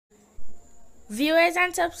Viewers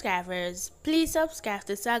and subscribers, please subscribe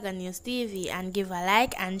to Saga News TV and give a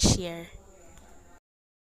like and share.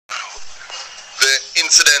 The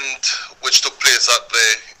incident which took place at the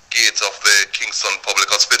gate of the Kingston Public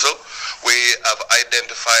Hospital, we have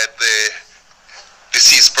identified the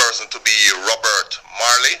deceased person to be Robert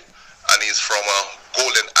Marley, and he's from a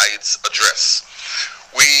Golden Heights address.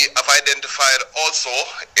 We have identified also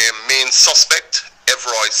a main suspect,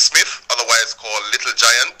 Everoy Smith, otherwise called Little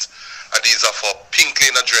Giant, and these are for Pink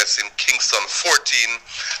Lane address in Kingston 14,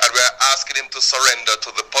 and we're asking him to surrender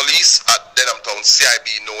to the police at Denhamtown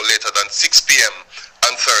CIB no later than 6 p.m.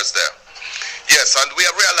 on Thursday. Yes, and we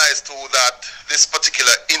have realized too that this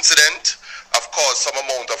particular incident have caused some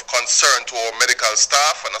amount of concern to our medical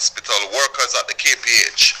staff and hospital workers at the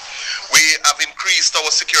KPH. We have increased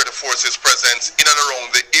our security forces presence in and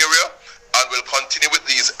around the area and will continue with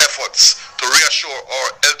these efforts to reassure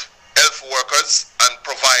our health workers and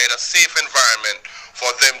provide a safe environment for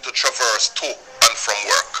them to traverse to and from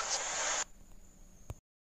work.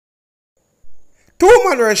 Two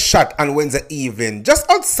men were shot on Wednesday evening just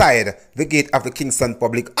outside the gate of the Kingston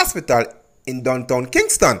Public Hospital in downtown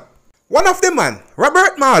Kingston. One of the men,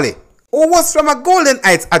 Robert Marley, who was from a Golden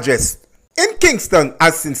Heights address in Kingston,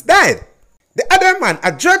 has since died. The other man,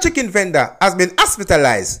 a jerk chicken vendor, has been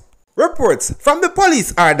hospitalized. Reports from the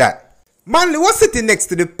police are that Marley was sitting next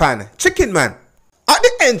to the pan chicken man at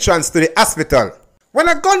the entrance to the hospital when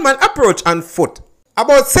a gunman approached on foot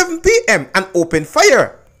about 7 p.m. and opened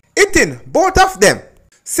fire, hitting both of them.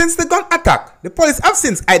 Since the gun attack, the police have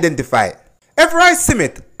since identified Everoy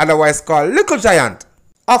Smith, otherwise called Little Giant,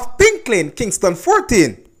 of Pink Lane, Kingston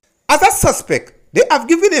 14, as a suspect. They have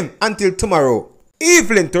given him until tomorrow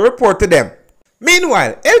evening to report to them.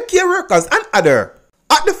 Meanwhile, healthcare workers and others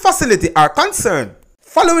at the facility are concerned.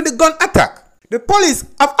 Following the gun attack, the police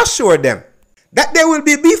have assured them that they will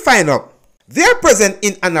be beefing up. They are present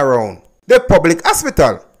in and around the public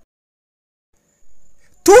hospital.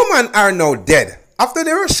 Two men are now dead after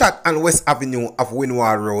they were shot on West Avenue of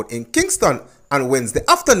Winward Road in Kingston on Wednesday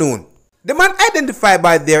afternoon. The man identified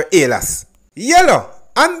by their alias, Yellow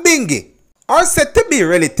and Bingy, are said to be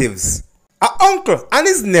relatives, an uncle and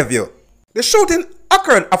his nephew. The shooting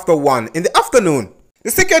occurred after 1 in the afternoon. The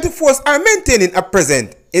security force are maintaining a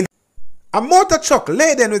presence in a motor truck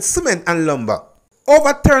laden with cement and lumber,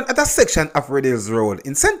 overturned at a section of Riddles Road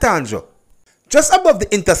in St. Andrew, just above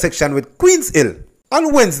the intersection with Queens Hill.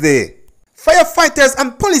 On Wednesday, firefighters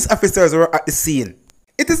and police officers were at the scene.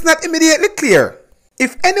 It is not immediately clear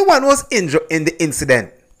if anyone was injured in the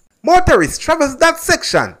incident. Motorists traverse that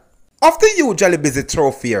section of the usually busy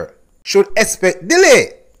thoroughfare should expect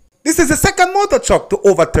delay. This is the second motor truck to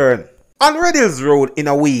overturn on Riddles Road in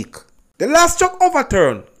a week. The last truck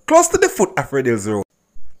overturned close to the foot of Riddles Road.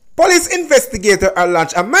 Police investigators are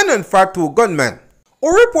launched a manhunt for 2 gunmen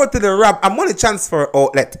who reportedly robbed a money transfer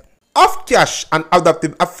outlet of cash and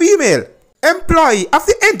abducted a female employee of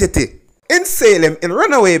the entity in Salem in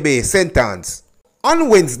Runaway Bay, St. Anne's. On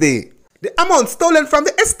Wednesday, the amount stolen from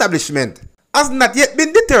the establishment has not yet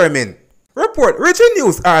been determined. Report reaching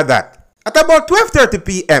news are that at about 12:30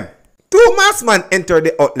 p.m., 2 masked men entered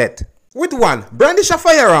the outlet, with one brandished a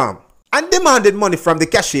firearm and demanded money from the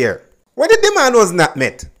cashier. When the demand was not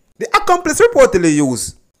met, the accomplice reportedly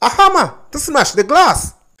used a hammer to smash the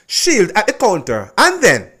glass shield at the counter and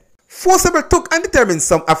then forcibly took and determined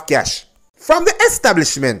sum of cash from the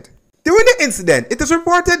establishment. During the incident, it is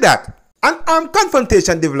reported that an armed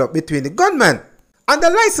confrontation developed between the gunman and the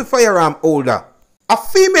licensed firearm holder, a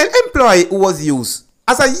female employee who was used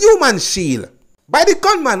as a human shield by the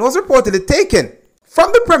gunman was reportedly taken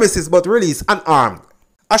from the premises but released unarmed,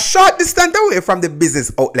 a short distance away from the business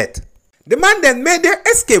outlet. The man then made their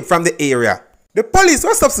escape from the area. The police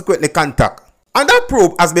was subsequently contacted and a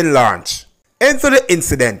probe has been launched into the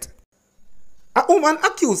incident. A woman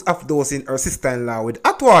accused of dosing her sister-in-law with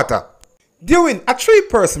hot water during a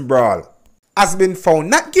 3-person brawl has been found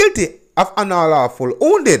not guilty of unlawful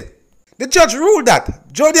wounding. The judge ruled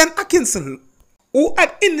that Jordan Atkinson, who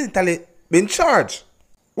had initially been charged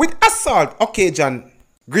with assault occasion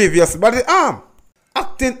grievous bodily harm,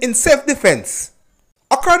 acting in self-defense.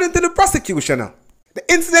 According to the prosecution,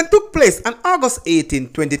 the incident took place on August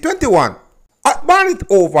 18, 2021 at Barnet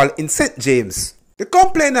Oval in St. James. The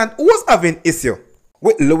complainant was having issue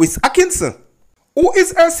with Louis Atkinson, who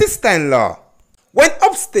is her sister-in-law, went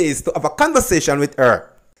upstairs to have a conversation with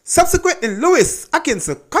her. Subsequently, Louis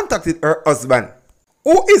Atkinson contacted her husband,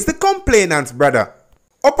 who is the complainant's brother.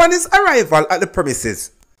 Upon his arrival at the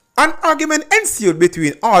premises, an argument ensued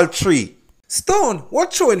between all 3. Stones were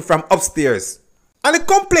thrown from upstairs, and the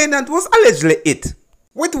complainant was allegedly hit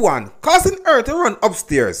with one, causing her to run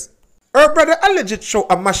upstairs Her brother allegedly threw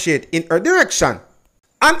a machete in her direction.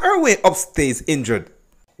 On her way upstairs injured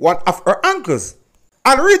one of her ankles.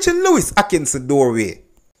 On reaching Louis Atkinson's doorway,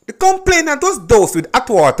 the complainant was doused with hot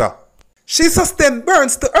water. She sustained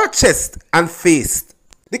burns to her chest and face.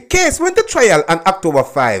 The case went to trial on October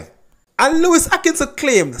 5, and Louis Atkinson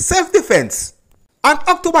claimed self-defense. On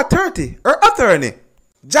October 30, her attorney,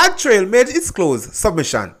 Judge Trail, made its closed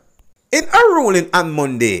submission. In her ruling on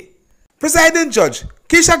Monday, Presiding Judge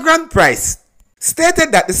Keisha Grant Price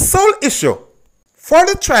stated that the sole issue for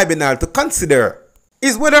the tribunal to consider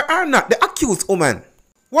is whether or not the accused woman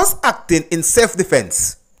was acting in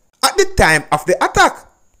self-defense at the time of the attack.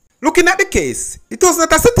 Looking at the case, it was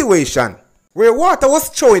not a situation where water was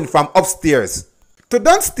thrown from upstairs to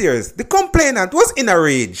downstairs. The complainant was in a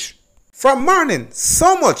rage from morning,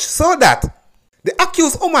 so much so that the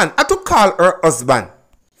accused woman had to call her husband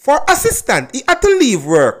for assistance. He had to leave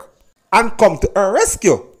work and come to her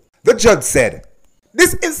rescue. The judge said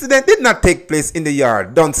this incident did not take place in the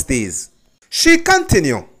yard downstairs. She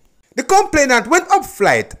continued. The complainant went up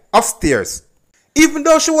flight upstairs. Even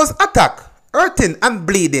though she was attacked, hurting and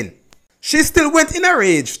bleeding, she still went in a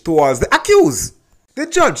rage towards the accused. The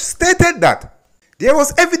judge stated that there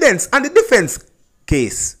was evidence on the defense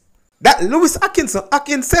case that Louis Atkinson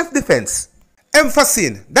acted in self-defense,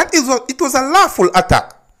 emphasizing that it was a lawful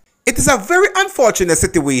attack. It is a very unfortunate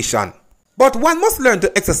situation, but one must learn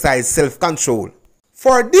to exercise self-control.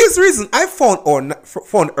 For this reason, I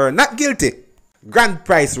found her not guilty. Grant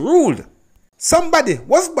Price ruled. Somebody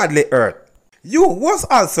was badly hurt. You was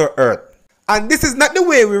also hurt. And this is not the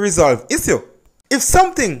way we resolve issue. If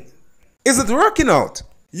something isn't working out,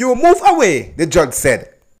 you move away, the judge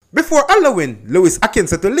said, before allowing Louis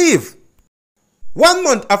Atkinson to leave. 1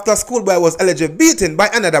 month after a schoolboy was allegedly beaten by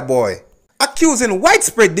another boy, accusing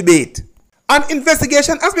widespread debate, an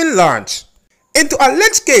investigation has been launched into an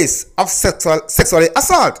alleged case of sexual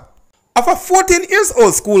assault of a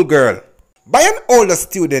 14-year-old schoolgirl by an older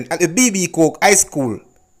student at the B.B. Coke High School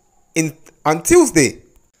on Tuesday.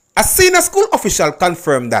 A senior school official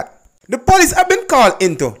confirmed that the police have been called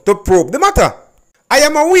into to probe the matter. I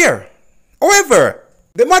am aware, however,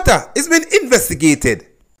 the matter is being investigated,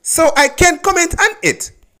 so I can't comment on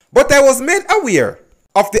it, but I was made aware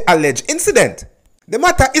of the alleged incident. The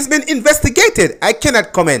matter is being investigated. I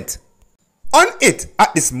cannot comment on it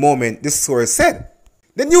at this moment, the source said.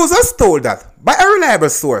 The news was told that by a reliable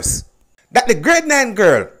source that the grade 9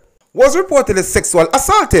 girl was reportedly sexually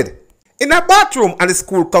assaulted in a bathroom on the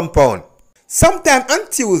school compound sometime on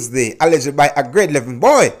Tuesday, alleged by a grade 11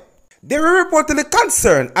 boy. They were reportedly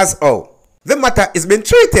concerned as how the matter is being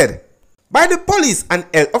treated by the police and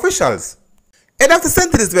health officials. Head of the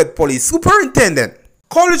St. Elizabeth Police Superintendent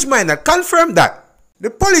Coleridge Minor confirmed that the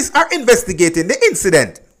police are investigating the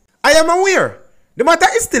incident. I am aware the matter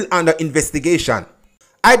is still under investigation.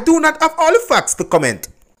 I do not have all the facts to comment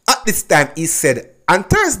at this time, he said on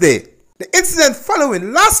Thursday. The incident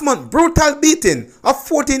following last month's brutal beating of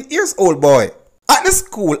a 14-year-old boy at the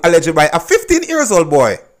school alleged by a 15-year-old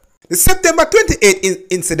boy. The September 28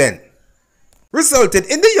 incident resulted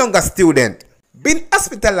in the younger student being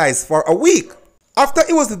hospitalized for a week after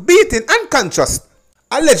he was beaten unconscious,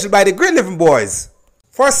 alleged by the grade 11 boys,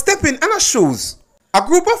 for stepping on her shoes. A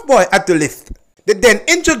group of boys had to lift the then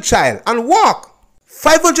injured child and walk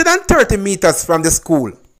 530 meters from the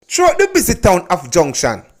school throughout the busy town of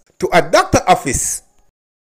Junction to a doctor's office